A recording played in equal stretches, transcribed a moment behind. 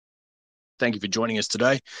Thank you for joining us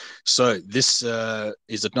today. So this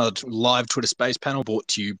is another live Twitter Space panel brought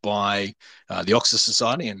to you by the Oxus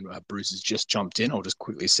Society, and Bruce has just jumped in. I'll just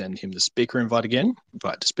quickly send him the speaker invite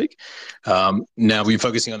to speak. Now we're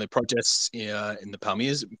focusing on the protests in the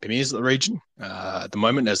Pamirs region at the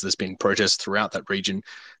moment, as there's been protests throughout that region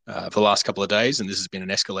for the last couple of days, and this has been an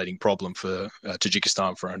escalating problem for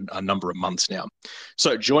Tajikistan for a number of months now.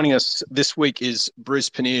 So joining us this week is Bruce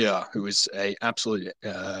Pannier, who is a absolute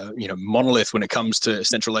monolith when it comes to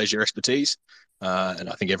Central Asia expertise, and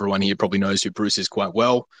I think everyone here probably knows who Bruce is quite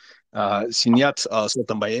well. Syinat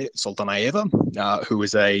Sultanalieva, who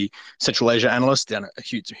is a Central Asia analyst down at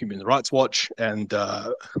Human Rights Watch, and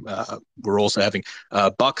we're also having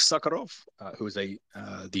Bakh Safarov, who is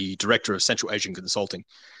the director of Central Asian Consulting.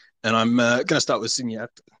 And I'm going to start with Syinat.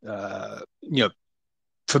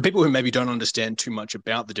 For people who maybe don't understand too much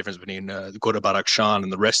about the difference between the Gorno-Badakhshan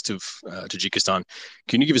and the rest of Tajikistan,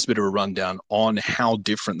 can you give us a bit of a rundown on how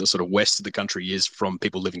different the sort of west of the country is from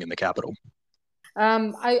people living in the capital?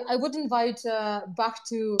 I would invite Bakh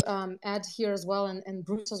to add here as well, and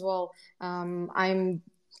Bruce as well. I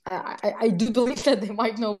do believe that they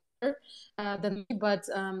might know better than me, but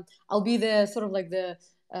I'll be the sort of like the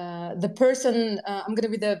person. I'm going to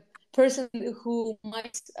be the person who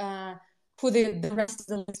might. Who the rest of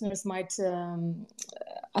the listeners might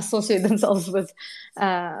associate themselves with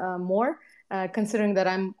more, considering that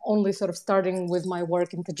I'm only sort of starting with my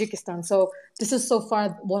work in Tajikistan. So this is so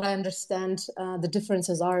far what I understand the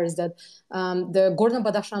differences are, is that the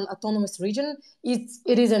Gorno-Badakhshan autonomous region,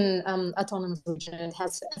 it is an autonomous region. It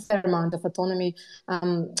has a fair amount of autonomy,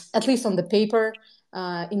 at least on the paper.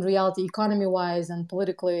 In reality, economy-wise and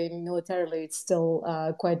politically, militarily, it's still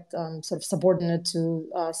quite sort of subordinate to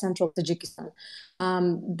central Tajikistan.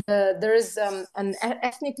 There is an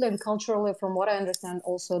ethnically and culturally, from what I understand,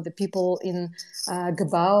 also the people in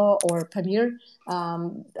Gabao or Pamir,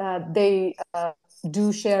 they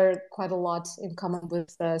do share quite a lot in common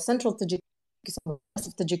with central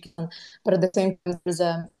Tajikistan, but at the same time, there's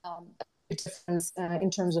a difference in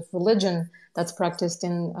terms of religion that's practiced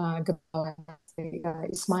in Gabao,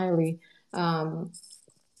 Ismaili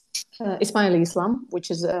Islam, which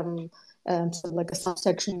is sort of like a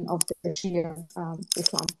subsection of the Shia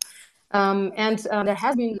Islam. And there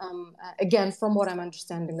has been, again, from what I'm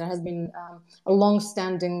understanding, there has been a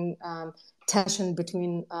long-standing tension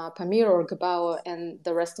between Pamir or Gabao and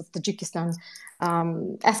the rest of Tajikistan,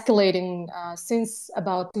 escalating since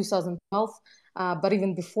about 2012. But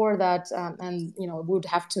even before that, and we would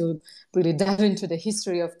have to really dive into the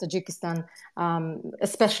history of Tajikistan,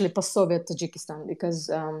 especially post-Soviet Tajikistan, because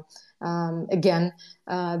again,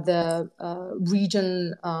 the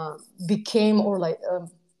region became, or like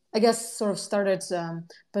I guess, sort of started,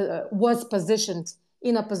 was positioned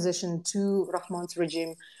in opposition to Rahman's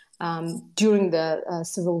regime during the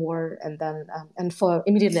civil war, and then and for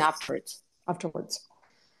immediately afterwards.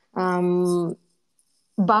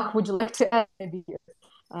 Bakh, would you like to add maybe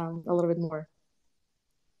a little bit more?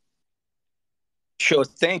 Sure,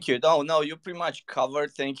 thank you. No, you pretty much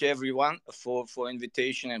covered. Thank you, everyone, for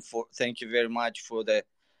invitation, and thank you very much for the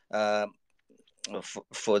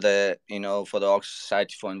for the Oxus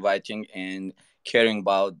Society for inviting and caring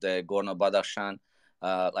about the Gorno-Badakhshan.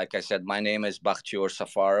 Like I said, my name is Bakh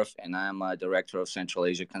Safarov, and I am a director of Central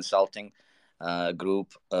Asia Consulting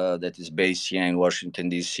Group that is based here in Washington,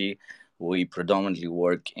 D.C. We predominantly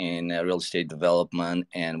work in real estate development,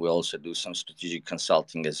 and we also do some strategic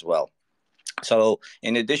consulting as well. So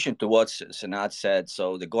in addition to what Syinat said,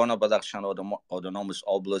 so the Gorno-Badakhshan Autonomous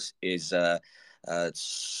Oblast is,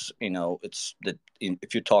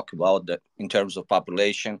 if you talk about in terms of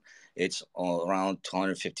population, it's around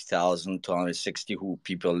 250,000, 260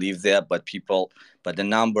 people live there, but the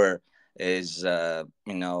number is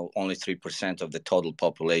only 3% of the total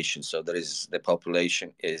population. So the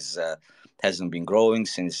population hasn't been growing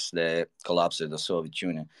since the collapse of the Soviet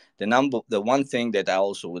Union. The one thing that I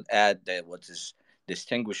also would add, that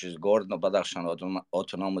distinguishes Gorno-Badakhshan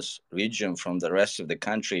autonomous region from the rest of the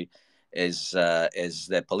country is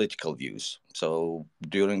the political views. So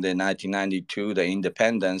during the 1992, the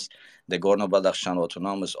independence, the Gorno-Badakhshan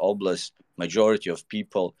Autonomous Oblast, majority of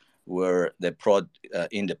people were the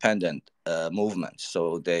pro-independent movement.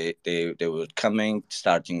 So they were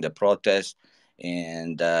starting the protest,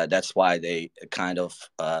 and that's why they kind of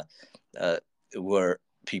were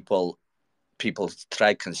people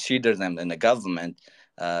try consider them, and the government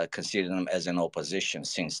consider them as an opposition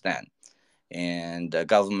since then. And the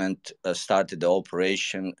government started the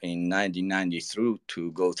operation in 1993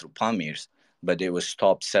 to go through Pamirs, but it was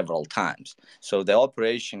stopped several times. So the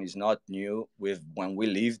operation is not new. When we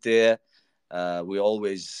lived there, We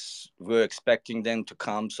were expecting them to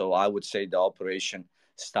come. So I would say the operation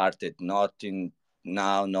started not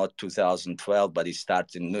 2012, but it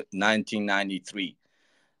started in 1993.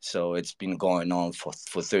 So it's been going on for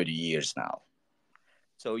 30 years now.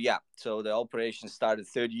 So yeah, so the operation started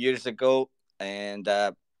 30 years ago, and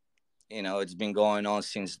it's been going on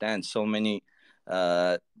since then. So many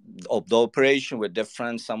of the operation were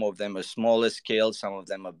different. Some of them are smaller scale, some of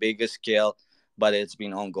them are bigger scale, but it's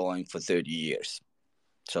been ongoing for 30 years.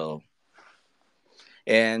 So,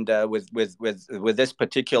 and with this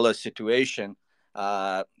particular situation,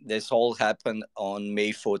 this all happened on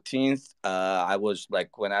May 14th. I was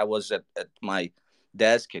when I was at my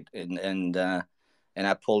desk, and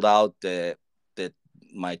I pulled out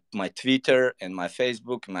my Twitter and my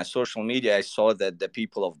Facebook and my social media. I saw that the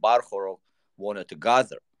people of Barkhorov wanted to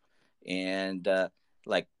gather, and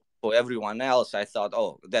for everyone else, I thought,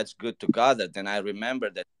 oh, that's good to gather. Then I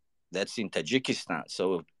remember that that's in Tajikistan,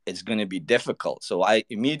 so it's going to be difficult. So I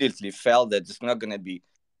immediately felt that it's not going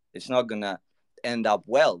to end up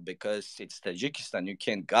well, because it's Tajikistan, you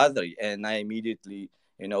can't gather. And I immediately,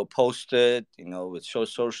 posted, with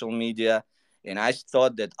social media, and I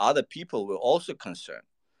thought that other people were also concerned.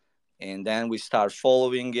 And then we start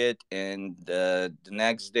following it, and the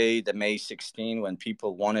next day, the May 16, when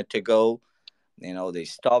people wanted to go, they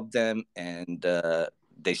stopped them, and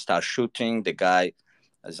they start shooting. The guy,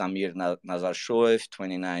 Zamir Nazarshoev,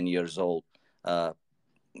 29 years old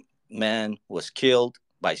man, was killed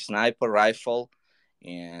by sniper rifle,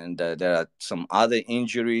 and there are some other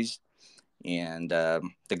injuries. And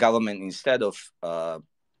the government, instead of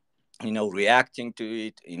reacting to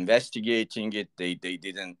it, investigating it, they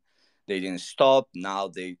didn't stop. Now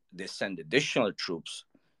they send additional troops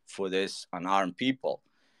for this unarmed people,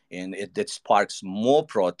 and it sparks more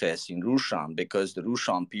protests in Rushan, because the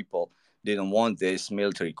Rushan people didn't want this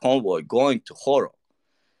military convoy going to Horo.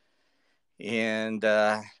 And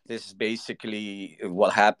this is basically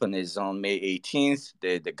what happened. Is on May 18th,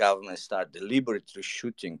 the government started deliberately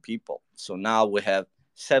shooting people. So now we have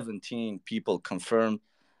 17 people confirmed.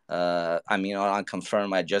 Or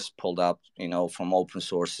unconfirmed. I just pulled up, from open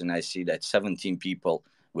source, and I see that 17 people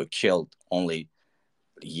were killed only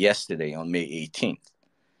yesterday on May 18th.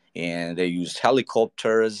 And they used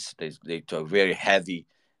helicopters. They took very heavy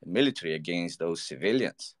military against those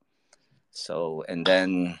civilians. So, and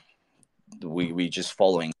then we just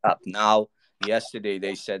following up. Now, yesterday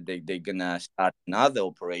they said they're gonna start another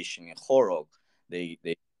operation in Horog. They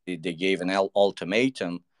gave an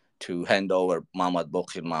ultimatum to hand over Mamad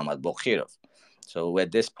Bokhirov. So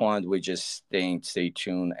at this point, we just stay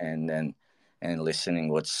tuned and listening,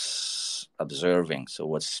 what's observing. So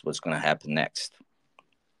what's going to happen next.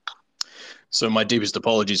 So my deepest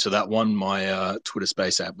apologies for that one. My Twitter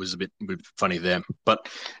Space app was a bit funny there. But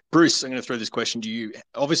Bruce, I'm going to throw this question to you.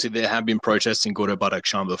 Obviously, there have been protests in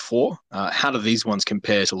Gorno-Badakhshan before. How do these ones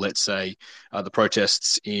compare to, let's say, the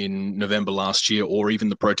protests in November last year, or even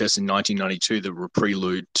the protests in 1992 that were a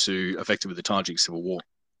prelude to effectively the Tajik Civil War?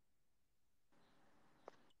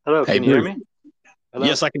 Hello, can you hear me? Hello?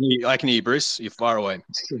 Yes, I can hear you, Bruce. You're far away.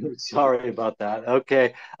 Sorry about that.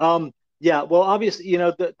 Okay. Yeah, well, obviously,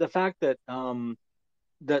 the fact that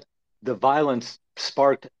that the violence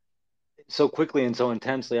sparked so quickly and so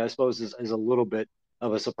intensely, I suppose, is a little bit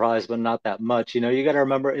of a surprise, but not that much. You got to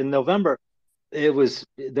remember, in November, there was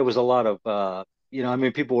a lot of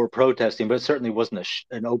people were protesting, but it certainly wasn't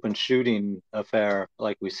an open shooting affair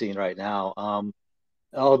like we've seen right now.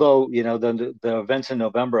 Although the events in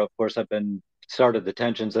November, of course, have been started the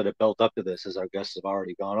tensions that have built up to this, as our guests have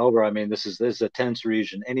already gone over. I mean, this is a tense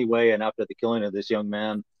region anyway, and after the killing of this young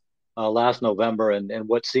man last November, and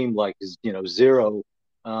what seemed like zero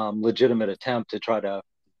legitimate attempt to try to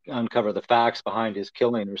uncover the facts behind his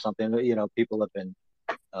killing or something, people have been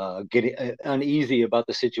getting uneasy about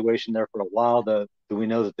the situation there for a while. We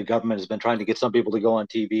know that the government has been trying to get some people to go on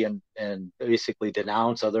TV and basically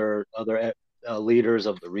denounce other leaders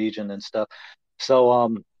of the region and stuff.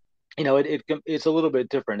 So it's a little bit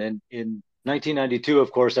different. In 1992, of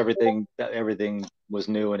course, everything was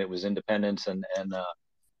new and it was independence, and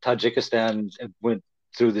Tajikistan went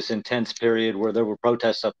through this intense period where there were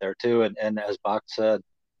protests up there too. And as Bakh said,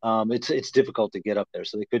 it's difficult to get up there,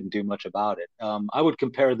 so they couldn't do much about it. I would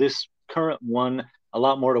compare this current one a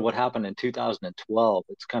lot more to what happened in 2012.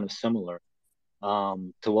 It's kind of similar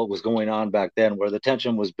to what was going on back then, where the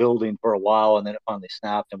tension was building for a while and then it finally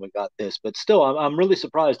snapped and we got this. But still, I'm really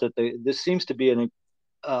surprised that this seems to be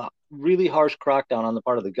a really harsh crackdown on the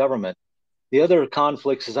part of the government. The other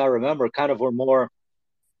conflicts, as I remember, kind of were more,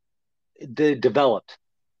 they developed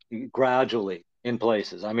gradually. in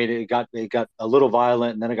places. I mean, it got a little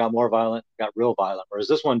violent, and then it got more violent, it got real violent. Whereas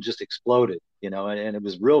this one just exploded, and it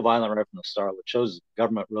was real violent right from the start, which shows the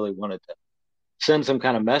government really wanted to send some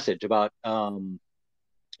kind of message about,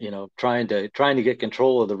 trying to get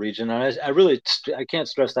control of the region. And I can't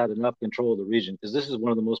stress that enough: control of the region, because this is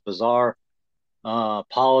one of the most bizarre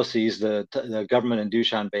policies the government in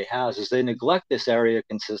Dushanbe has, is they neglect this area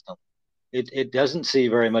consistently. It doesn't see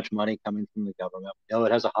very much money coming from the government.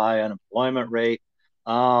 It has a high unemployment rate.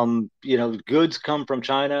 Goods come from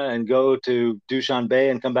China and go to Dushanbe,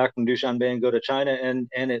 and come back from Dushanbe and go to China, and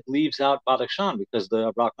it leaves out Badakhshan, because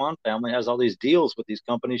the Rahman family has all these deals with these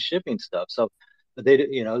companies shipping stuff. So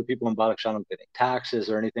the people in Badakhshan aren't getting taxes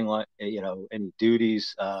or anything like, any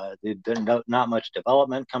duties. There's not much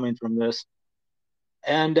development coming from this.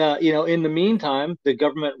 And, in the meantime, the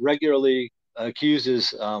government regularly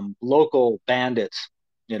accuses local bandits,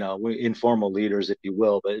 informal leaders, if you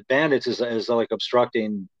will, but bandits is like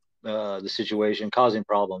obstructing the situation, causing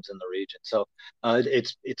problems in the region. So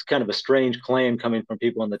it's kind of a strange claim coming from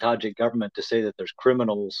people in the Tajik government to say that there's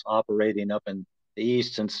criminals operating up in the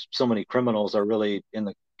east, since so many criminals are really in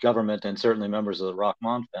the government and certainly members of the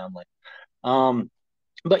Rahman family.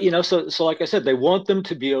 But so like I said, they want them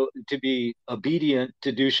to be obedient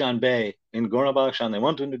to Dushanbe in Gorno-Badakhshan. They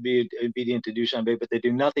want them to be obedient to Dushanbe, but they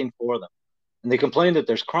do nothing for them. And they complain that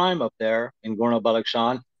there's crime up there in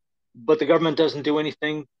Gorno-Badakhshan, but the government doesn't do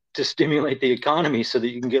anything to stimulate the economy so that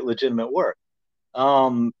you can get legitimate work.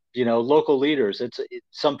 Local leaders.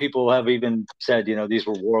 Some people have even said, these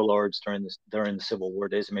were warlords during the Civil War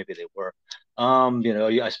days, and maybe they were.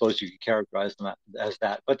 I suppose you could characterize them as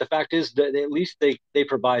that. But the fact is that at least they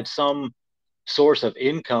provide some source of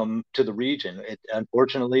income to the region.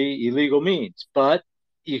 Unfortunately, illegal means, but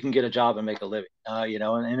you can get a job and make a living.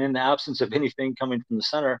 And in the absence of anything coming from the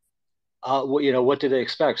center, what do they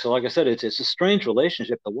expect? So, like I said, it's a strange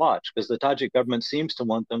relationship to watch, because the Tajik government seems to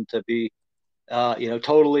want them to be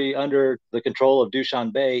totally under the control of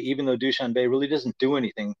Dushanbe, even though Dushanbe really doesn't do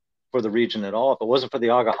anything for the region at all. If it wasn't for the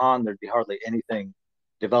Aga Khan, there'd be hardly anything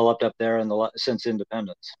developed up there since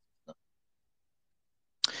independence.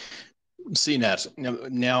 Syinat,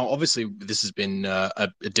 now obviously this has been a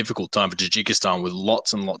difficult time for Tajikistan, with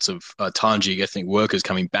lots and lots of Tajik ethnic workers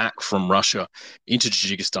coming back from Russia into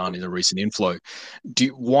Tajikistan in the recent inflow.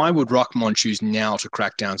 Why would Rahman choose now to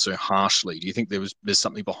crack down so harshly? Do you think there's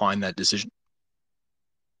something behind that decision?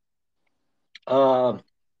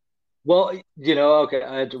 Well,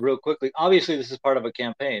 okay, real quickly. Obviously, this is part of a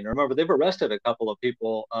campaign. Remember, they've arrested a couple of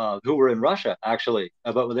people who were in Russia, actually,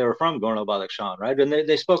 but they were from Gorno-Badakhshan, right? And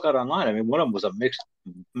they spoke out online. I mean, one of them was a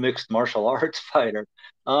mixed martial arts fighter.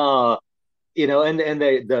 And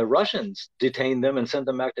the Russians detained them and sent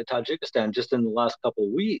them back to Tajikistan just in the last couple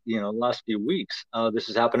of weeks, last few weeks. This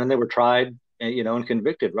has happened, and they were tried, and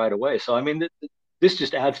convicted right away. So, I mean, this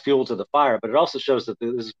just adds fuel to the fire, but it also shows that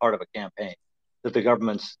this is part of a campaign that the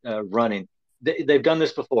government's running. They've done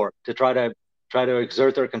this before to try to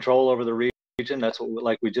exert their control over the region. That's what,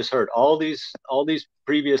 like we just heard, all these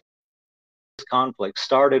previous conflicts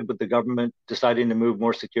started with the government deciding to move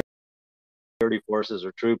more security forces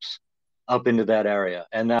or troops up into that area,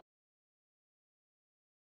 and that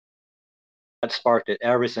sparked it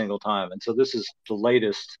every single time. And so this is the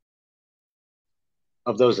latest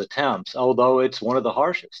of those attempts, although it's one of the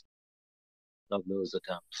harshest of those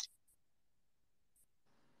attempts.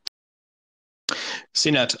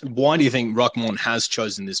 Syinat, why do you think Rahman has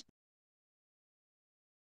chosen this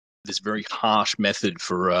very harsh method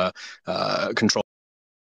for controlling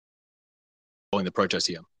the protests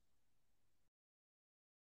here?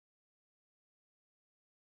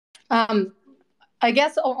 I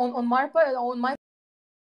guess on my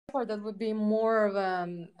part, that would be more of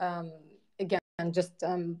again just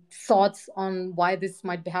thoughts on why this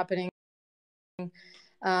might be happening.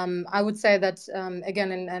 I would say that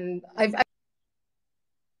again, and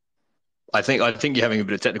I think you're having a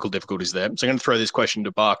bit of technical difficulties there. So I'm going to throw this question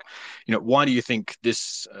to Bakh. Why do you think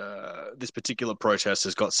this particular protest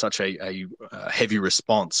has got such a heavy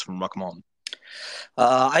response from Rahman?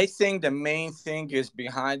 I think the main thing is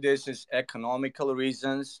behind this is economical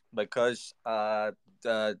reasons, because due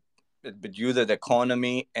to the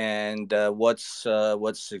economy and what's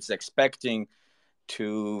expecting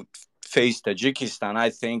to face Tajikistan, I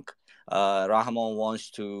think Rahman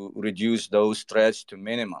wants to reduce those threats to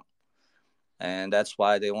minimum. And that's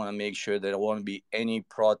why they want to make sure there won't be any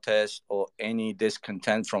protest or any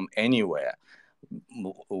discontent from anywhere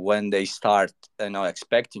when they start,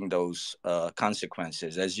 expecting those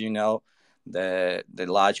consequences. As you know, the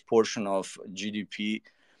large portion of GDP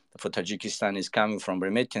for Tajikistan is coming from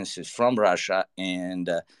remittances from Russia, and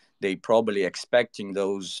they probably expecting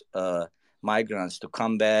those migrants to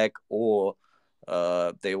come back, or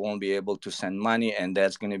they won't be able to send money, and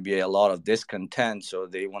that's going to be a lot of discontent. So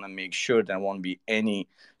they want to make sure there won't be any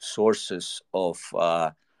sources of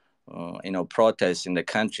protests in the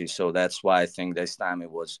country. So that's why I think this time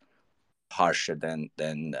it was harsher than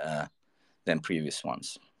previous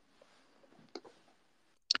ones.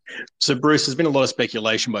 So, Bruce, there's been a lot of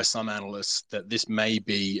speculation by some analysts that this may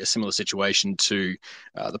be a similar situation to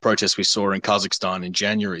the protests we saw in Kazakhstan in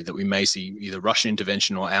January, that we may see either Russian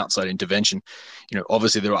intervention or outside intervention.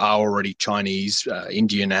 Obviously there are already Chinese,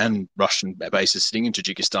 Indian and Russian bases sitting in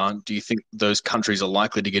Tajikistan. Do you think those countries are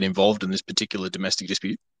likely to get involved in this particular domestic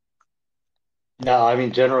dispute? No, I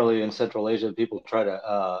mean, generally in Central Asia, people try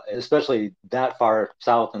to, especially that far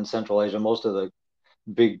south in Central Asia, most of the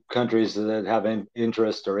big countries that have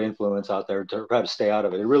interest or influence out there to try to stay out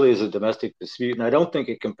of it. It really is a domestic dispute, and I don't think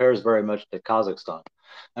it compares very much to Kazakhstan.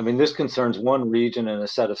 I mean, this concerns one region and a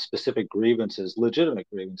set of specific grievances, legitimate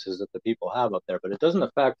grievances that the people have up there, but it doesn't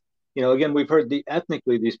affect, again, we've heard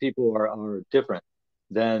ethnically these people are different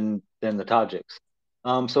than the Tajiks.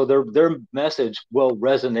 So their message will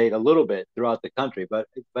resonate a little bit throughout the country, but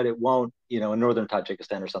it won't, in northern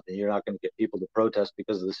Tajikistan or something. You're not going to get people to protest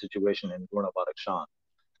because of the situation in Gorno-Badakhshan.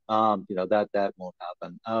 That won't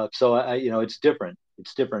happen. So it's different.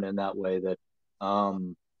 It's different in that way that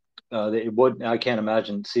it would. I can't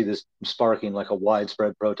imagine see this sparking like a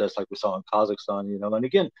widespread protest like we saw in Kazakhstan. And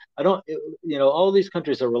again, I don't. All these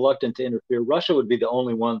countries are reluctant to interfere. Russia would be the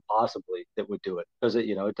only one possibly that would do it because it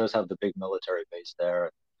does have the big military base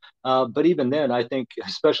there. But even then, I think,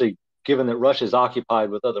 especially given that Russia is occupied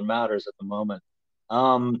with other matters at the moment,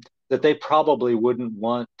 that they probably wouldn't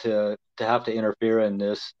want to have to interfere in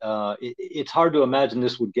this. It's hard to imagine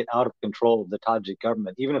this would get out of control of the Tajik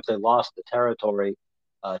government, even if they lost the territory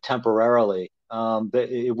temporarily.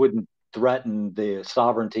 It wouldn't threaten the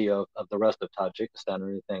sovereignty of the rest of Tajikistan or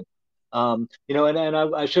anything. And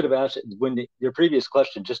I should have asked your previous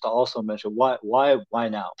question just to also mention why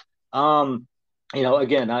now.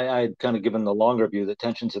 Again, I had kind of given the longer view that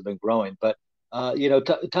tensions have been growing, but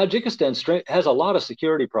Tajikistan has a lot of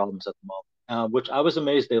security problems at the moment, which I was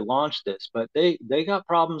amazed they launched this, but they got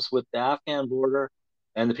problems with the Afghan border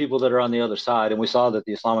and the people that are on the other side. And we saw that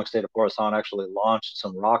the Islamic State of Khorasan actually launched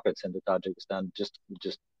some rockets into Tajikistan just a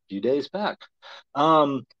few days back.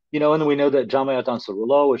 And then we know that Jamiat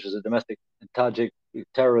Ansarullah, which is a domestic Tajik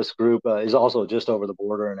terrorist group, is also just over the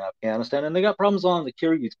border in Afghanistan, and they got problems on the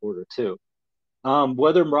Kyrgyz border too.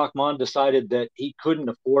 Whether Rahman decided that he couldn't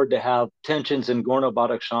afford to have tensions in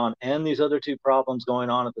Gorno-Badakhshan and these other two problems going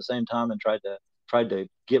on at the same time and tried to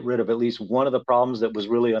get rid of at least one of the problems that was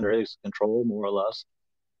really under his control, more or less,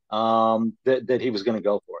 that he was going to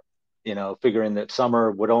go for it, figuring that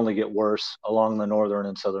summer would only get worse along the northern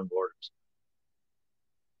and southern borders.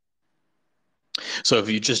 So if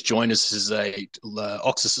you just joined us, this is a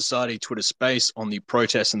Oxus Society Twitter space on the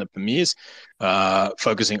protests and the Pamirs,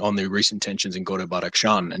 focusing on the recent tensions in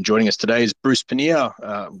Gorno-Badakhshan. And joining us today is Bruce Pannier,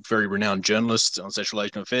 very renowned journalist on Central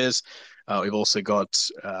Asian affairs. We've also got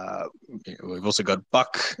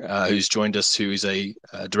Bakh, who's joined us, who is a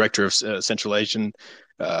director of Central Asia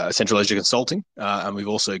Consulting, and we've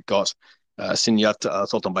also got Syinat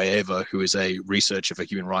Sultanalieva, who is a researcher for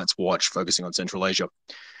Human Rights Watch, focusing on Central Asia.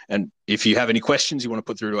 And if you have any questions you want to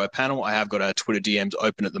put through to our panel, I have got our Twitter DMs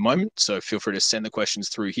open at the moment. So feel free to send the questions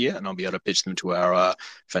through here and I'll be able to pitch them to our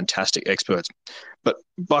fantastic experts. But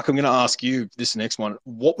Bakh, I'm going to ask you this next one.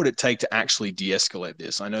 What would it take to actually de-escalate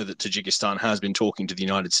this? I know that Tajikistan has been talking to the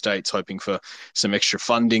United States, hoping for some extra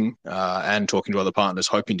funding and talking to other partners,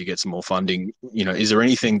 hoping to get some more funding. Is there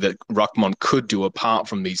anything that Rahman could do apart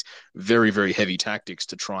from these very, very heavy tactics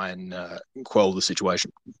to try and quell the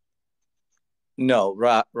situation? No,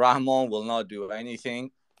 Rahman will not do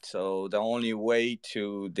anything. So the only way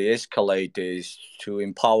to de-escalate is to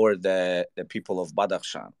empower the people of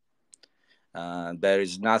Badakhshan. There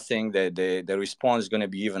is nothing that the response is going to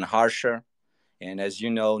be even harsher. And as you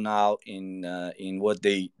know now, in what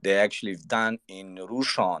they actually have done in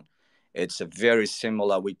Rushan, it's a very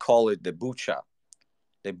similar. We call it the Bucha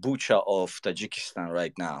of Tajikistan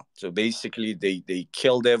right now. So basically, they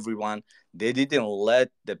killed everyone. They didn't let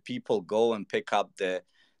the people go and pick up the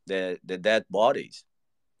dead bodies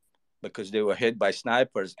because they were hit by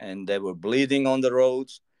snipers and they were bleeding on the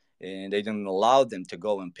roads, and they didn't allow them to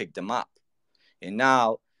go and pick them up. And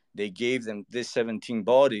now they gave them these 17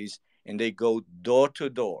 bodies, and they go door to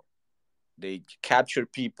door. They capture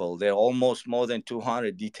people. There are almost more than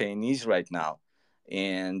 200 detainees right now.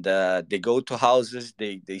 And they go to houses.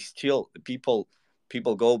 They steal.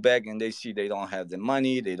 People go back and they see they don't have the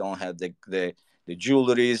money. They don't have the the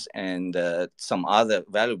jewelries and some other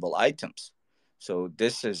valuable items. So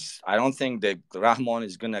this is, I don't think that Rahmon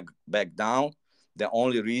is going to back down. The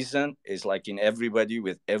only reason is like in everybody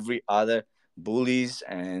with every other bullies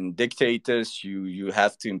and dictators, you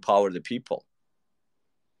have to empower the people.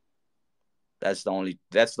 That's the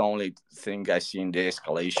only thing I see in the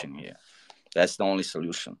escalation here. That's the only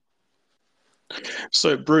solution.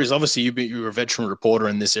 So, Bruce, obviously you're a veteran reporter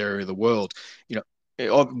in this area of the world.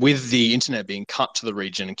 With the internet being cut to the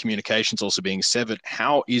region and communications also being severed,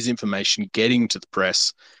 how is information getting to the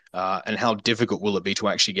press, and how difficult will it be to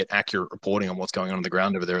actually get accurate reporting on what's going on the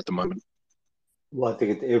ground over there at the moment? Well, I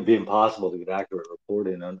think it would be impossible to get accurate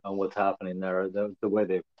reporting on what's happening there. The way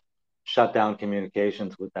they've shut down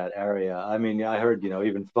communications with that area. I mean, I heard,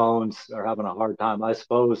 even phones are having a hard time. I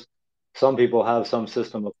suppose some people have some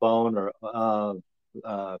system of phone or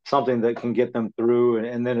something that can get them through,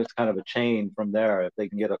 and then it's kind of a chain from there. If they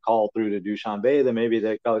can get a call through to Dushanbe, then maybe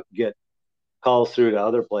they get calls through to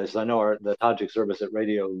other places. I know the Tajik service at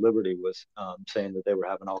Radio Liberty was saying that they were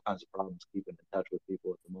having all kinds of problems keeping in touch with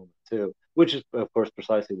people at the moment too, which is of course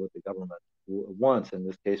precisely what the government wants in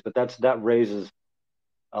this case. But that raises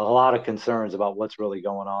a lot of concerns about what's really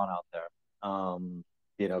going on out there.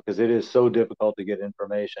 Because it is so difficult to get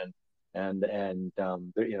information. And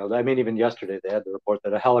I mean, even yesterday they had the report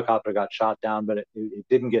that a helicopter got shot down, but it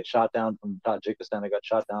didn't get shot down from Tajikistan. It got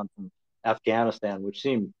shot down from Afghanistan, which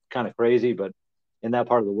seemed kind of crazy, but in that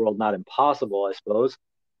part of the world, not impossible, I suppose.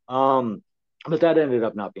 But that ended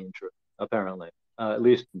up not being true, apparently. At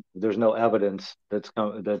least there's no evidence that's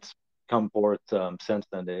come forth since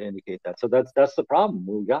then to indicate that. So that's the problem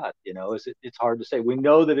we got. It's hard to say. We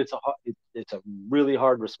know that it's a really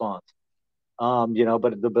hard response. But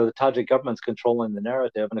the Tajik government's controlling the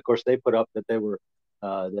narrative, and of course they put up that they were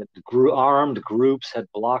that armed groups had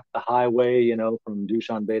blocked the highway, from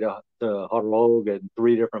Dushanbe to Horog in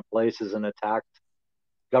 3 different places and attacked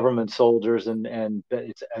government soldiers, and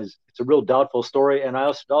it's a real doubtful story. And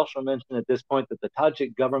I also mentioned at this point that the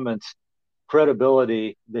Tajik government's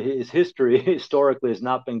credibility, his history historically has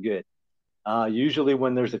not been good. Usually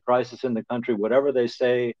when there's a crisis in the country, whatever they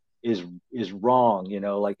say is wrong,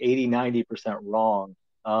 like 80-90% wrong.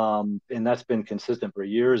 And that's been consistent for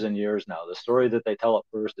years and years now. The story that they tell at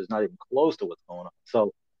first is not even close to what's going on.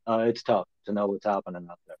 So it's tough to know what's happening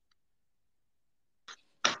out there.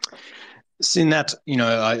 Syinat,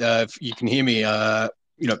 you can hear me.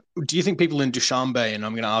 Do you think people in Dushanbe, and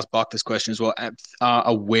I'm going to ask Bakh this question as well, are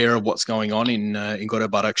aware of what's going on in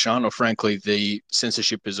Gorabadakhshan, or frankly, the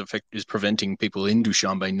censorship is preventing people in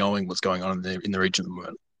Dushanbe knowing what's going on in the region at the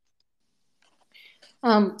moment?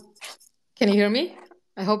 Can you hear me?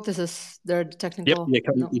 I hope this is their technical. Yep,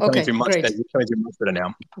 you're coming through much better. You're coming through much better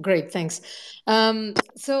now. Great, thanks.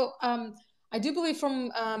 I do believe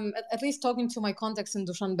from at least talking to my contacts in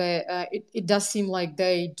Dushanbe, it does seem like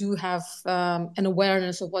they do have an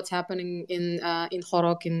awareness of what's happening in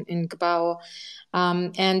Horog, in Kabao,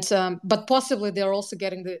 but possibly they're also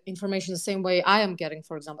getting the information the same way I am getting,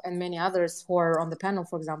 for example, and many others who are on the panel,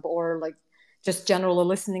 for example, or like just generally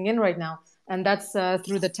listening in right now. And that's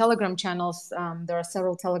through the Telegram channels. There are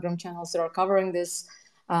several Telegram channels that are covering this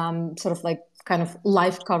sort of like kind of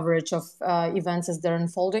live coverage of events as they're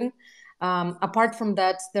unfolding. Apart from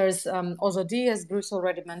that, there's Ozodi, as Bruce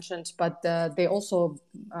already mentioned, but they also,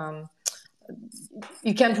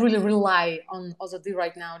 you can't really rely on Ozodi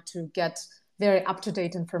right now to get very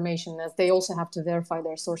up-to-date information, as they also have to verify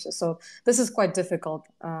their sources. So this is quite difficult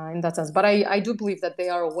in that sense. But I do believe that they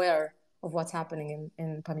are aware of what's happening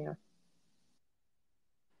in Pannier.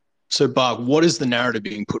 So, Bakh, what is the narrative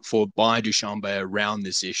being put forward by Dushanbe around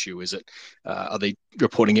this issue? Is it, are they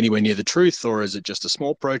reporting anywhere near the truth, or is it just a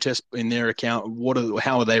small protest in their account?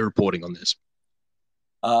 How are they reporting on this?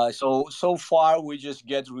 So far, we just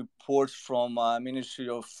get reports from Ministry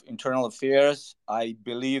of Internal Affairs. I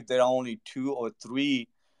believe there are only 2 or 3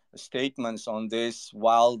 statements on this.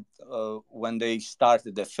 While when they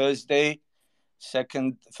started the first day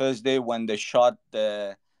when they shot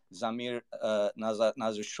the Zamir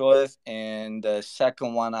Nazarbayev, and the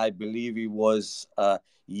second one, I believe it was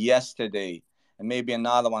yesterday, and maybe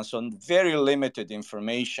another one. So very limited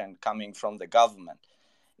information coming from the government.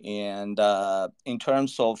 And in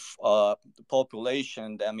terms of the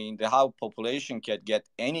population, I mean, how population can get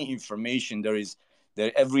any information,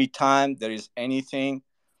 every time there is any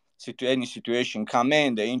situation come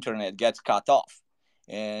in, the internet gets cut off.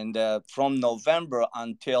 And from November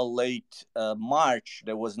until late March,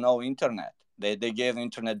 there was no internet. They gave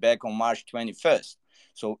internet back on March 21st.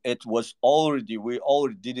 So we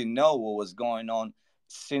already didn't know what was going on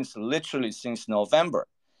since November.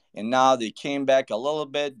 and now they came back a little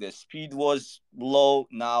bit. The speed was low.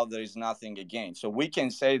 Now there is nothing again. So we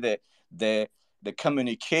can say that the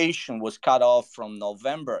communication was cut off from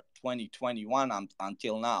November 2021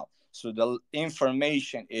 until now. So the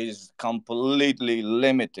information is completely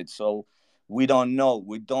limited. So we don't know.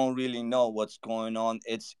 We don't really know what's going on.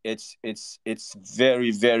 It's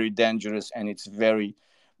very, very dangerous, and it's very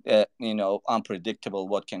unpredictable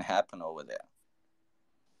what can happen over there.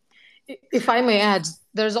 If I may add,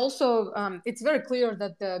 there's also it's very clear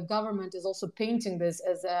that the government is also painting this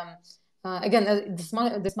as again, this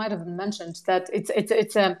might have been mentioned, that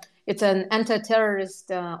it's an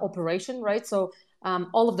anti-terrorist operation, right? So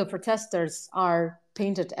all of the protesters are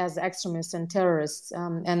painted as extremists and terrorists,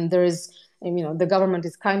 and there is, the government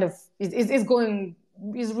is kind of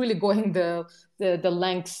is really going the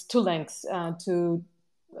lengths to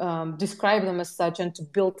describe them as such, and to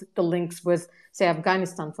build the links with, say,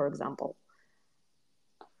 Afghanistan, for example,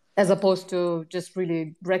 as opposed to just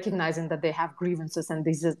really recognizing that they have grievances, and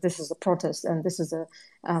this is a protest, and this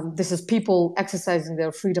is people exercising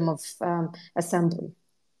their freedom of assembly.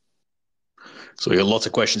 So we got lots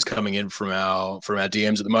of questions coming in from our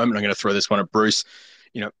DMs at the moment. I'm going to throw this one at Bruce.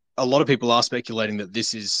 A lot of people are speculating that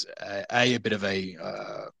this is a bit of a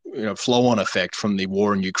flow-on effect from the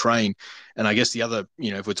war in Ukraine. And I guess the other,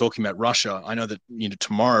 if we're talking about Russia, I know that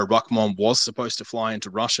tomorrow Rahmon was supposed to fly into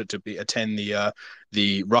Russia to attend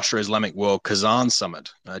the Russia Islamic World Kazan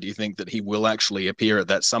summit. Do you think that he will actually appear at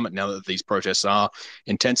that summit now that these protests are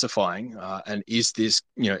intensifying? And is this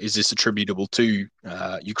attributable to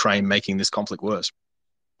Ukraine making this conflict worse?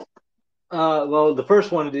 Well, the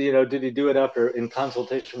first one, did he do it in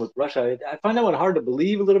consultation with Russia? I find that one hard to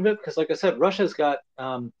believe a little bit, because, like I said, Russia's got,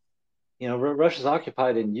 Russia's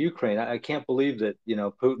occupied in Ukraine. I can't believe that,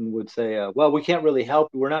 Putin would say, well, we can't really help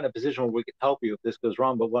you. We're not in a position where we can help you if this goes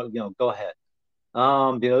wrong, but go ahead.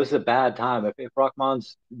 This is a bad time. If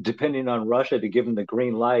Rahmon's depending on Russia to give him the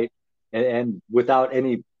green light, and without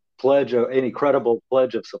any pledge or any credible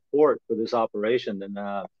pledge of support for this operation, then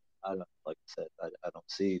I don't, like I said, I don't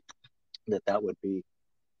see that would be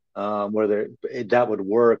that would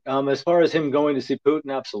work. As far as him going to see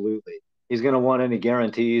Putin, absolutely, he's going to want any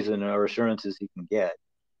guarantees and or assurances he can get.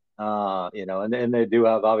 And they do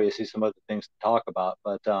have obviously some other things to talk about,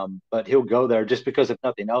 but he'll go there just because, if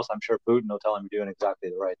nothing else, I'm sure Putin will tell him you're doing exactly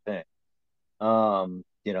the right thing. So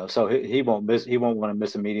he won't want to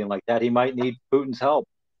miss a meeting like that. He might need Putin's help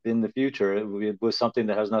in the future with something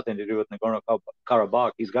that has nothing to do with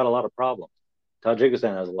Nagorno-Karabakh. He's got a lot of problems.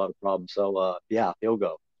 Tajikistan has a lot of problems. So, yeah, he'll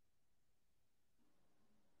go.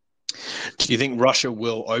 Do you think Russia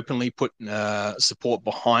will openly put support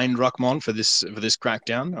behind Rahmon for this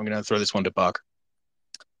crackdown? I'm going to throw this one to Bakh.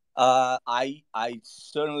 I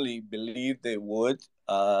certainly believe they would,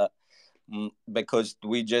 because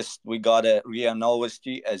we got a RIA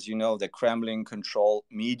Novosti. As you know, the Kremlin-controlled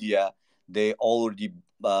media, they already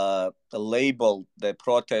labeled the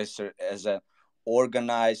protester as a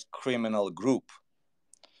organized criminal group.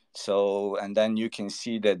 So, and then you can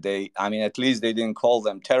see that at least they didn't call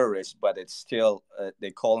them terrorists, but it's still they're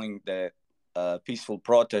calling the peaceful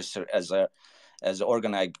protester as an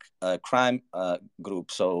organized crime group.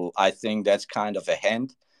 So I think that's kind of a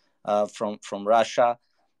hint from Russia.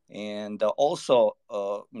 And also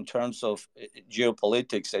in terms of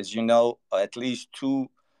geopolitics, as you know, at least two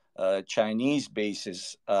Chinese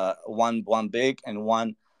bases, one big and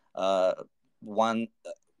one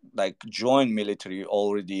like joint military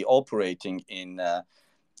already operating in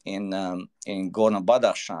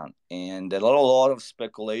Gorno-Badakhshan, and a lot of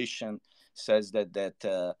speculation says that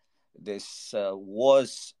this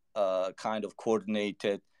was kind of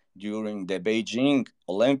coordinated during the Beijing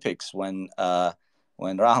Olympics when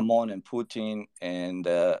Rahmon and Putin and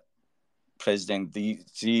President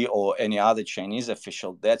Xi or any other Chinese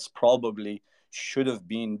official, that's probably should have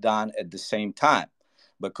been done at the same time,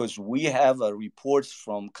 because we have reports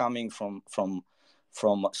coming from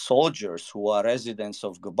soldiers who are residents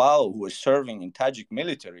of Gabao who are serving in Tajik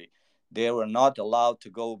military. They were not allowed to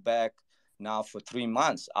go back now for 3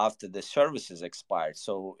 months after the services expired.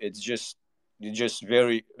 So it's just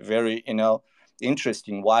very, very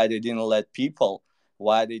interesting why they didn't let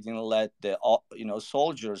the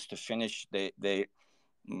soldiers to finish the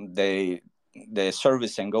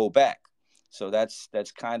service and go back. So that's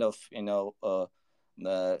kind of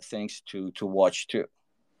things to watch too.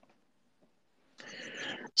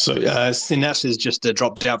 So Syinat has just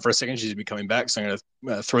dropped out for a second. She's be coming back, so I'm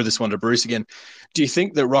going to throw this one to Bruce again. Do you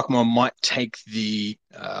think that Rahman might take the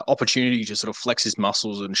opportunity to sort of flex his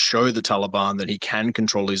muscles and show the Taliban that he can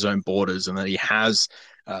control his own borders and that he has,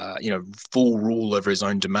 full rule over his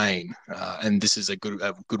own domain? And this is a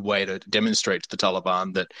good way to demonstrate to the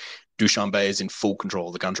Taliban that Dushanbe is in full control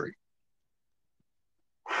of the country.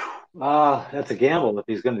 That's a gamble if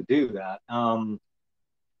he's going to do that.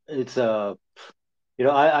 It's a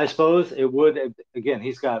I suppose it would. Again,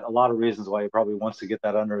 he's got a lot of reasons why he probably wants to get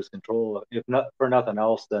that under his control. If not for nothing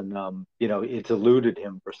else, then it's eluded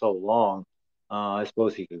him for so long. I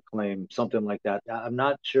suppose he could claim something like that. I'm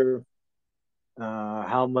not sure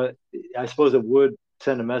how much. I suppose it would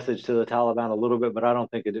send a message to the Taliban a little bit, but I don't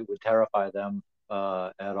think it would terrify them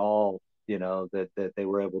at all. That they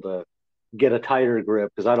were able to get a tighter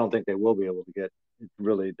grip, because I don't think they will be able to get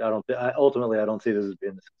really. Ultimately, I don't see this as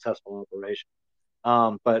being a successful operation.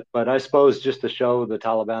 But I suppose just to show the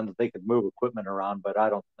Taliban that they could move equipment around, but I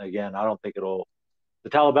don't think it'll. The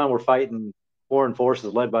Taliban were fighting foreign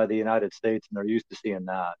forces led by the United States, and they're used to seeing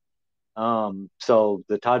that. So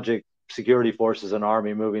the Tajik security forces and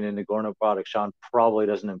army moving into Gorno-Badakhshan probably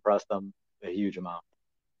doesn't impress them a huge amount.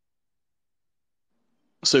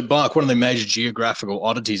 So, Bakh, one of the major geographical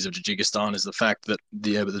oddities of Tajikistan is the fact that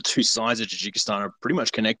the two sides of Tajikistan are pretty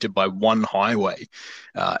much connected by one highway.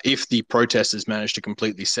 If the protesters manage to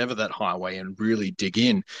completely sever that highway and really dig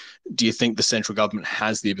in, do you think the central government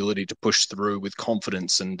has the ability to push through with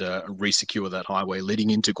confidence and re-secure that highway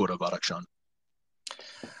leading into Gorno-Badakhshan?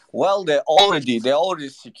 Well, they already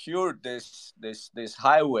secured this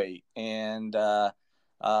highway, and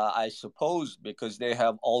I suppose because they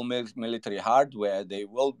have all military hardware, they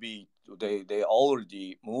already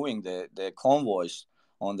moving the convoys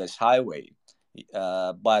on this highway.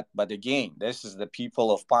 But again, this is the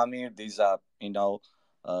people of Pamir. These are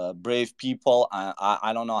brave people.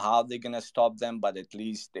 I don't know how they're gonna stop them, but at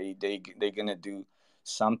least they're gonna do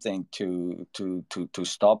something to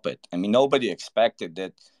stop it. I mean, nobody expected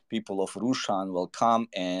that people of Rushan will come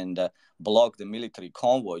and block the military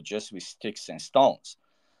convoy just with sticks and stones.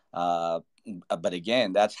 But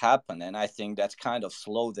again, that's happened, and I think that's kind of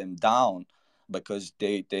slowed them down, because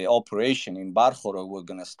the operation in Barkhoro were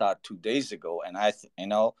going to start 2 days ago, and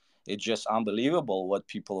it's just unbelievable what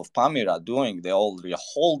people of Pamir are doing. They already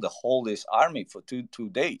hold this army for two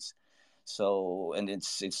days, so and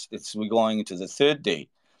it's we're going into the third day.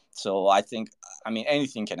 So I think,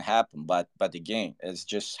 anything can happen, but again, it's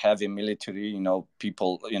just heavy military,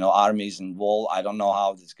 people, armies involved. I don't know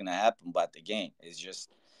how this is going to happen, but again, it's just.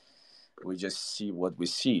 We just see what we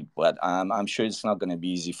see, but I'm sure it's not going to be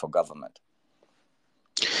easy for government.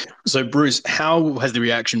 So, Bruce, how has the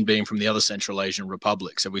reaction been from the other Central Asian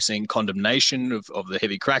republics? Have we seen condemnation of the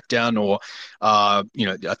heavy crackdown, or,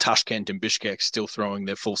 Tashkent and Bishkek still throwing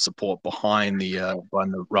their full support behind the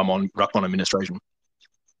Rahman administration?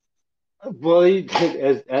 Well,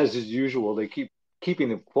 as is usual, they keep keeping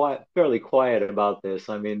them fairly quiet about this.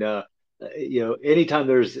 I mean, anytime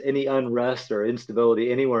there's any unrest or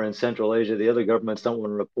instability anywhere in Central Asia, the other governments don't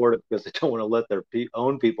want to report it because they don't want to let their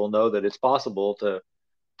own people know that it's possible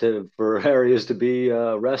for areas to be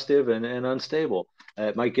restive and unstable.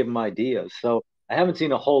 It might give them ideas. So I haven't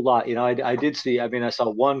seen a whole lot. I did see. I mean, I saw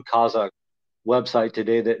one Kazakh website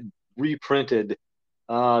today that reprinted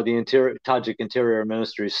the Tajik Interior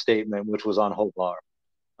Ministry's statement, which was on Hobar.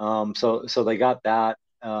 So they got that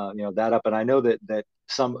that up, and I know that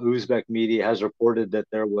some Uzbek media has reported that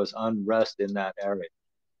there was unrest in that area,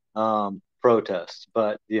 protests,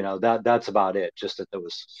 but that's about it. Just that there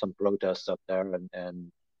was some protests up there,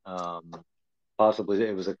 and possibly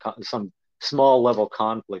it was some small level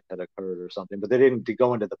conflict that occurred or something, but they didn't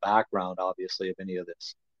go into the background, obviously, of any of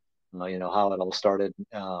this. How it all started,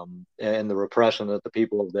 and the repression that the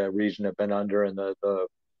people of that region have been under, and the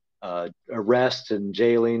arrests and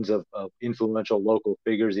jailings of influential local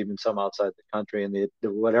figures, even some outside the country, and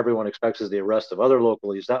what everyone expects is the arrest of other local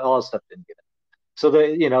leaders. That all that stuff didn't get it. So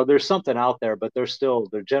there's something out there, but they're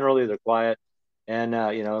generally quiet. And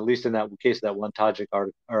at least in that case, that one Tajik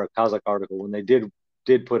article or a Kazakh article, when they did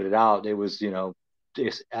put it out, it was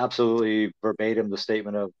just absolutely verbatim the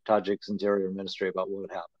statement of Tajik's Interior Ministry about what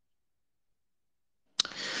would happen.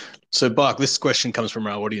 So, Bakh, this question comes from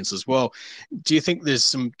our audience as well. Do you think there's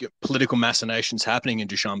some political machinations happening in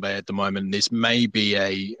Dushanbe at the moment? This may be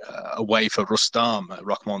a way for Rustam,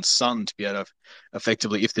 Rahman's son, to be able to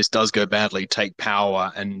effectively, if this does go badly, take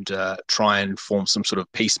power and try and form some sort of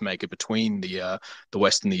peacemaker between the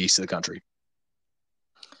west and the east of the country?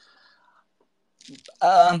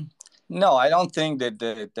 No, I don't think that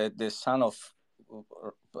the son of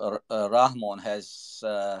Rahmon has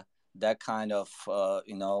that kind of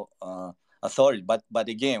authority. But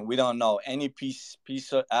again, we don't know. Any peace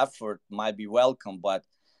of effort might be welcome, but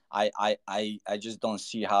I just don't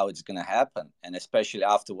see how it's gonna happen, and especially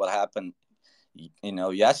after what happened,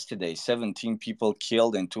 yesterday, 17 people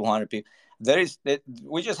killed and 200 people.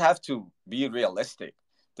 We just have to be realistic.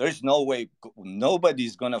 There is no way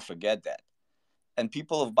nobody's gonna forget that. And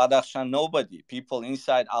people of Badakhshan, people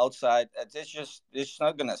inside, outside, it's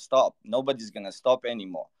not gonna stop. Nobody's gonna stop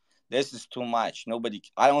anymore. This is too much.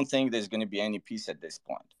 I don't think there's gonna be any peace at this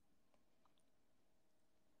point.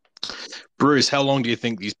 Bruce, how long do you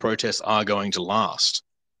think these protests are going to last?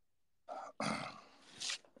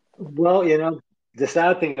 Well, the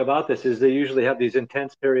sad thing about this is they usually have these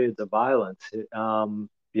intense periods of violence, and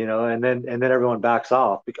then everyone backs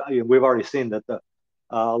off, because we've already seen that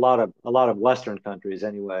a lot of Western countries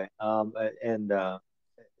anyway, and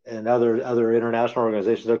other international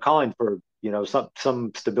organizations are calling for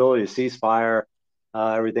some stability, ceasefire,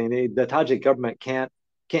 everything. The Tajik government can't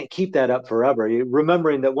keep that up forever.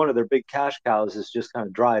 Remembering that one of their big cash cows is just kind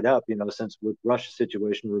of dried up, since with Russia's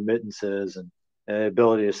situation, remittances and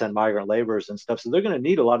ability to send migrant laborers and stuff. So they're going to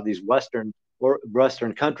need a lot of these Western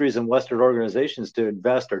countries and Western organizations to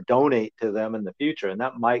invest or donate to them in the future, and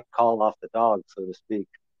that might call off the dog, so to speak.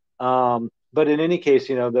 But in any case,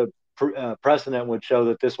 the precedent would show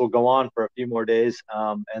that this will go on for a few more days,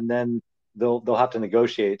 and then they'll have to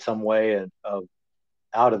negotiate some way of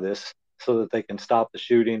out of this, so that they can stop the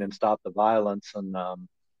shooting and stop the violence, and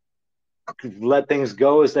let things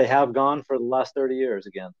go as they have gone for the last 30 years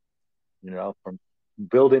again, from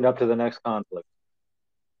building up to the next conflict.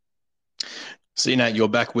 Syinat, you're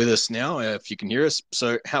back with us now, if you can hear us.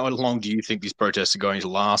 So how long do you think these protests are going to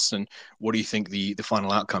last, and what do you think the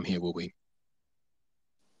final outcome here will be?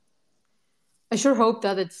 I sure hope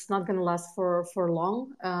that it's not going to last for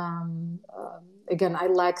long. Again, I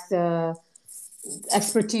lack the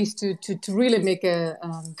expertise to really make a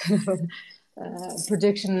kind of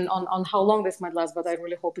prediction on how long this might last, but I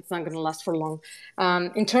really hope it's not going to last for long.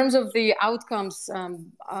 In terms of the outcomes,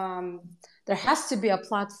 there has to be a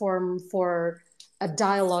platform for a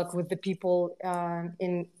dialogue with the people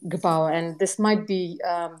in Gabao, and this might be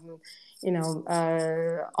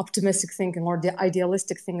optimistic thinking or the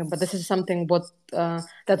idealistic thinking, but this is something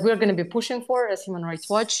that we're going to be pushing for as Human Rights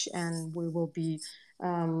Watch, and we will be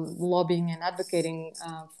lobbying and advocating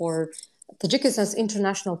for Tajikistan's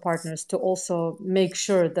international partners to also make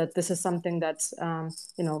sure that this is something that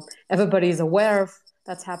everybody is aware of,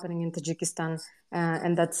 that's happening in Tajikistan,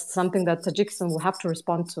 and that's something that Tajikistan will have to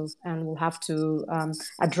respond to, and will have to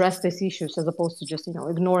address these issues, as opposed to just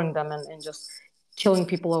ignoring them and just killing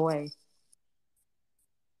people away.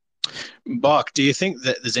 Bakh, do you think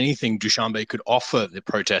that there's anything Dushanbe could offer the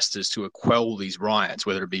protesters to quell these riots,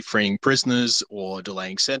 whether it be freeing prisoners or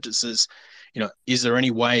delaying sentences? Is there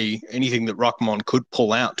anything that Rahmon could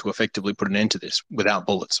pull out to effectively put an end to this without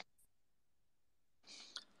bullets?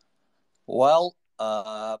 Well,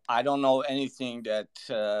 I don't know anything that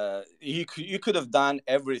he could have done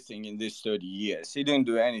everything in these 30 years. He didn't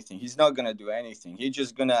do anything. He's not gonna do anything. He's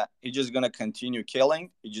just gonna continue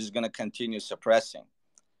killing. He's just gonna continue suppressing.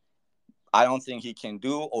 I don't think he can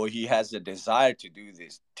do, or he has a desire to do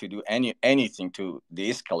this, to do anything to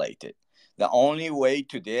de-escalate it. The only way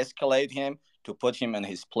to de-escalate him, to put him in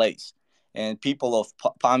his place. And people of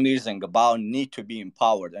Pamirs and Gabao need to be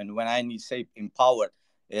empowered. And when I say empowered,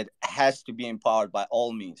 it has to be empowered by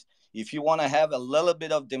all means. If you want to have a little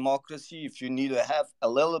bit of democracy, if you need to have a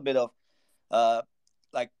little bit of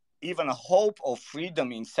even a hope of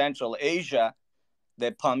freedom in Central Asia,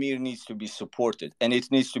 the Pamir needs to be supported, and it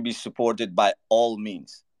needs to be supported by all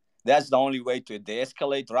means. That's the only way to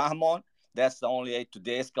de-escalate Rahmon. That's the only way to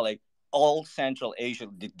de-escalate all Central Asian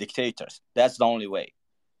dictators. That's the only way.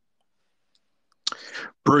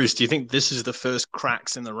 Bruce, do you think this is the first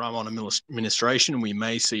cracks in the Rahmon administration and we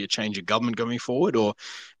may see a change of government going forward, or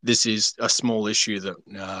this is a small issue that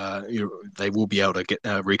they will be able to get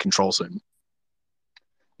recontrol soon?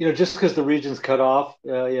 Just because the region's cut off,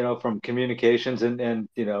 from communications, and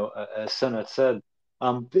as Syinat said,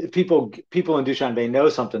 people in Dushanbe know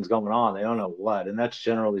something's going on. They don't know what, and that's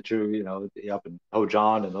generally true. Up in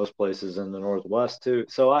Hojan and those places in the northwest too.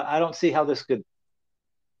 So I don't see how this could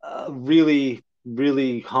really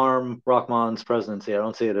harm Rahmon's presidency. I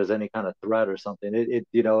don't see it as any kind of threat or something.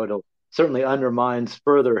 It'll certainly undermines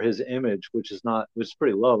further his image, which is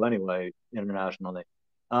pretty low anyway internationally.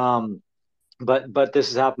 But this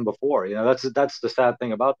has happened before. That's the sad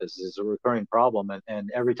thing about this. It's a recurring problem,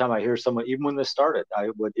 and every time I hear someone, even when this started,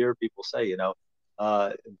 I would hear people say,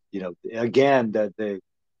 again, that the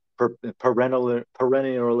perennially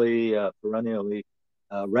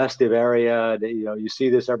restive area. You see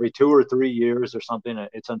this every 2 or 3 years or something.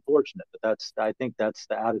 It's unfortunate, but I think that's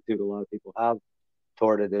the attitude a lot of people have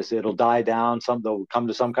toward it. Is it'll die down. They'll come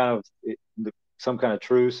to some kind of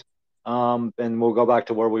truce, and we'll go back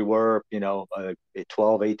to where we were,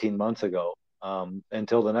 12, 18 months ago,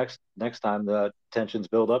 until the next time the tensions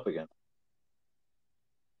build up again.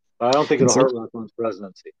 But I don't think it'll hurt Russell's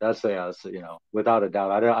presidency. That's without a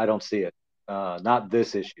doubt. I don't see it. Not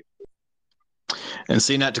this issue. And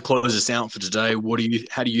Syinat, to close us out for today,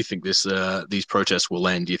 how do you think these protests will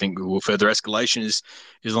end? Do you think further escalation is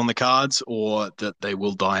on the cards, or that they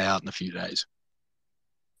will die out in a few days?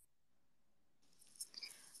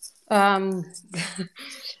 For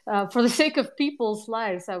the sake of people's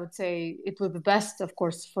lives, I would say it would be best, of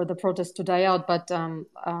course, for the protests to die out. But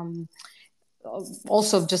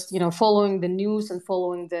also just following the news and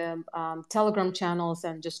following the Telegram channels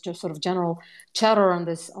and just sort of general chatter on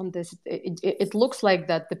this, it looks like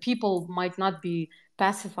that the people might not be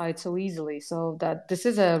pacified so easily. So that this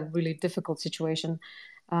is a really difficult situation,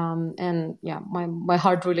 and yeah, my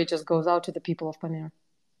heart really just goes out to the people of Pannier.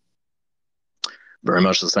 Very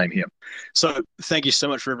much the same here. So thank you so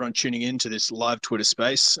much for everyone tuning in to this live Twitter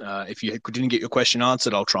space. If you didn't get your question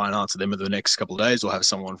answered, I'll try and answer them in the next couple of days. We'll have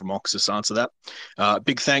someone from Oxus answer that.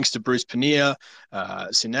 Big thanks to Bruce Pannier,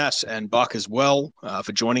 Syinat, and Bakh as well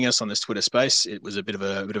for joining us on this Twitter space. It was a bit of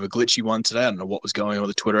a glitchy one today. I don't know what was going on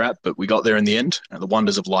with the Twitter app, but we got there in the end. The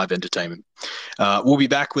wonders of live entertainment. We'll be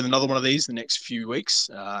back with another one of these in the next few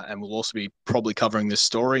weeks, and we'll also be probably covering this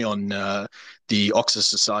story on the Oxus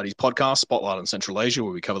Society's podcast, Spotlight on Central Asia,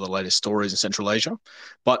 where we cover the latest stories in Central Asia.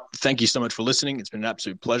 But thank you so much for listening. It's been an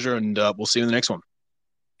absolute pleasure, and we'll see you in the next one.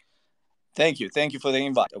 Thank you. Thank you for the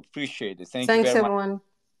invite. Appreciate it. Thanks, very everyone. Much.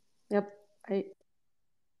 Yep. Bye.